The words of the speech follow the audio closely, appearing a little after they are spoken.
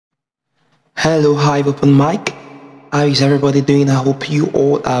Hello, Hive open mic. How is everybody doing? I hope you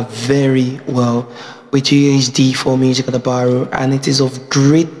all are very well. With you is D for Music at the Barrow, and it is of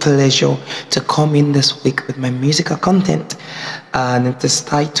great pleasure to come in this week with my musical content, and it is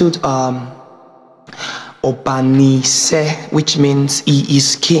titled Obanise, which means he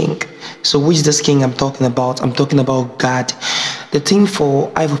is king. So who is this king I'm talking about? I'm talking about God. The theme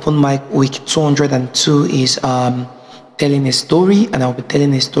for Hive open mic week 202 is telling a story, and I'll be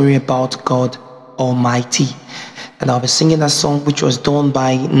telling a story about God Almighty, and I'll be singing a song which was done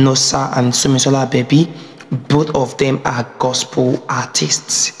by Nosa and Sumisola Baby. Both of them are gospel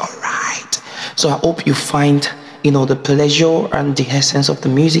artists. All right, so I hope you find the pleasure and the essence of the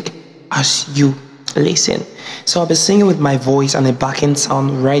music as you listen. So I'll be singing with my voice and a backing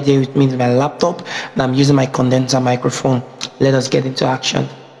sound right there with me with my laptop, and I'm using my condenser microphone. Let us get into action.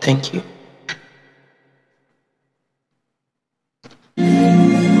 Thank you.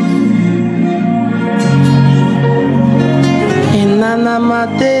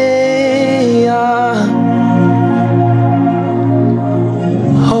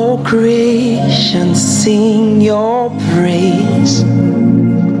 Oh, creation, sing your praise.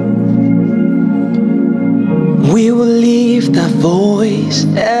 We will lift our voice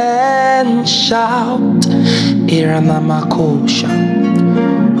and shout, Iranamakosha,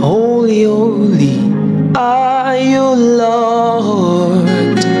 holy, holy are you, Lord.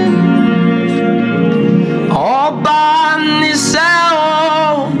 Obani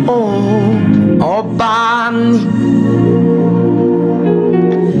Obani,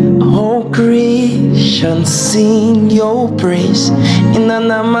 oh creation, sing your praise. In an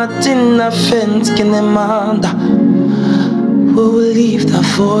amatina fence, kinemanda, we will lift our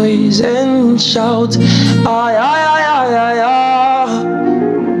voice and shout, ay, ay, ay, ay, ay, ay.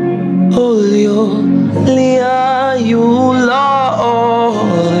 Holy, holy are you, Lord.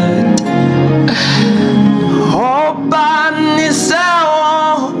 Obani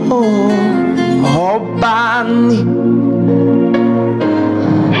Obani,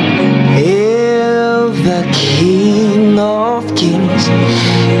 hail the King of Kings.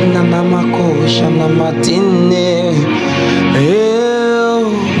 Nanamakosha namatine, hail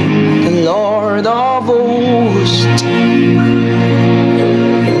the Lord of hosts.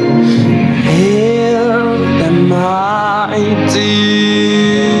 Hail the mighty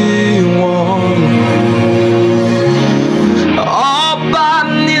one.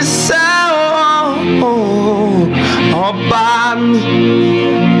 Obani Obani,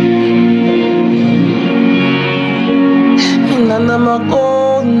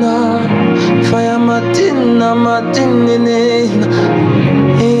 Nanamakona, Fire Matina Matinine,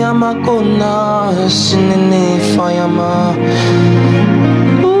 Yamakona, Sinine, Fayama.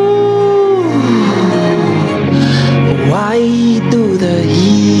 Why do the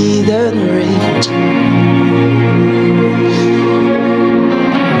heathen rage?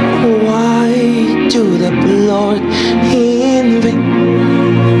 Why do the blood in vain?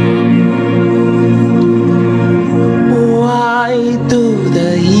 Why do the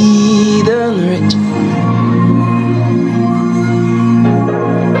heathen rage?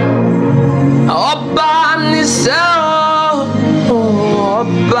 Oban is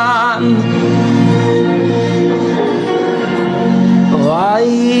Oban. Why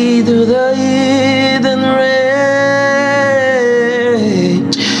do the heathen rage?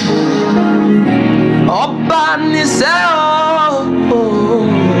 Oban is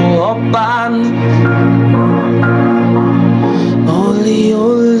Oban. Holy,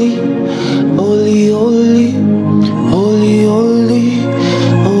 holy, holy, holy, holy,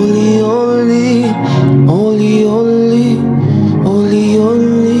 holy, holy, holy, holy, holy, holy,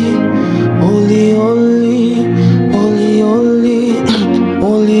 holy, holy, holy,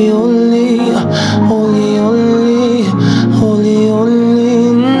 holy, holy, holy, holy, holy,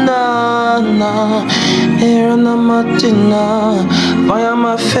 na erana matina, via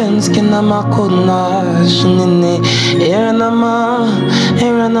my fence, kinamakona, shinine, erana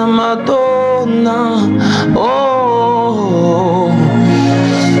madonna, oh.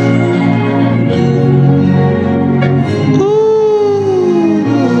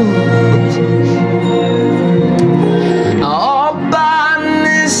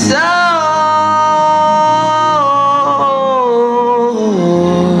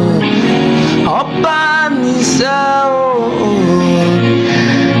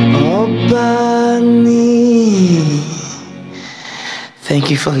 Thank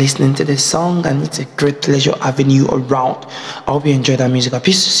you for listening to this song, and it's a great pleasure having you around. I hope you enjoyed that music.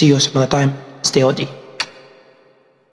 Peace. See you some other time. Stay healthy.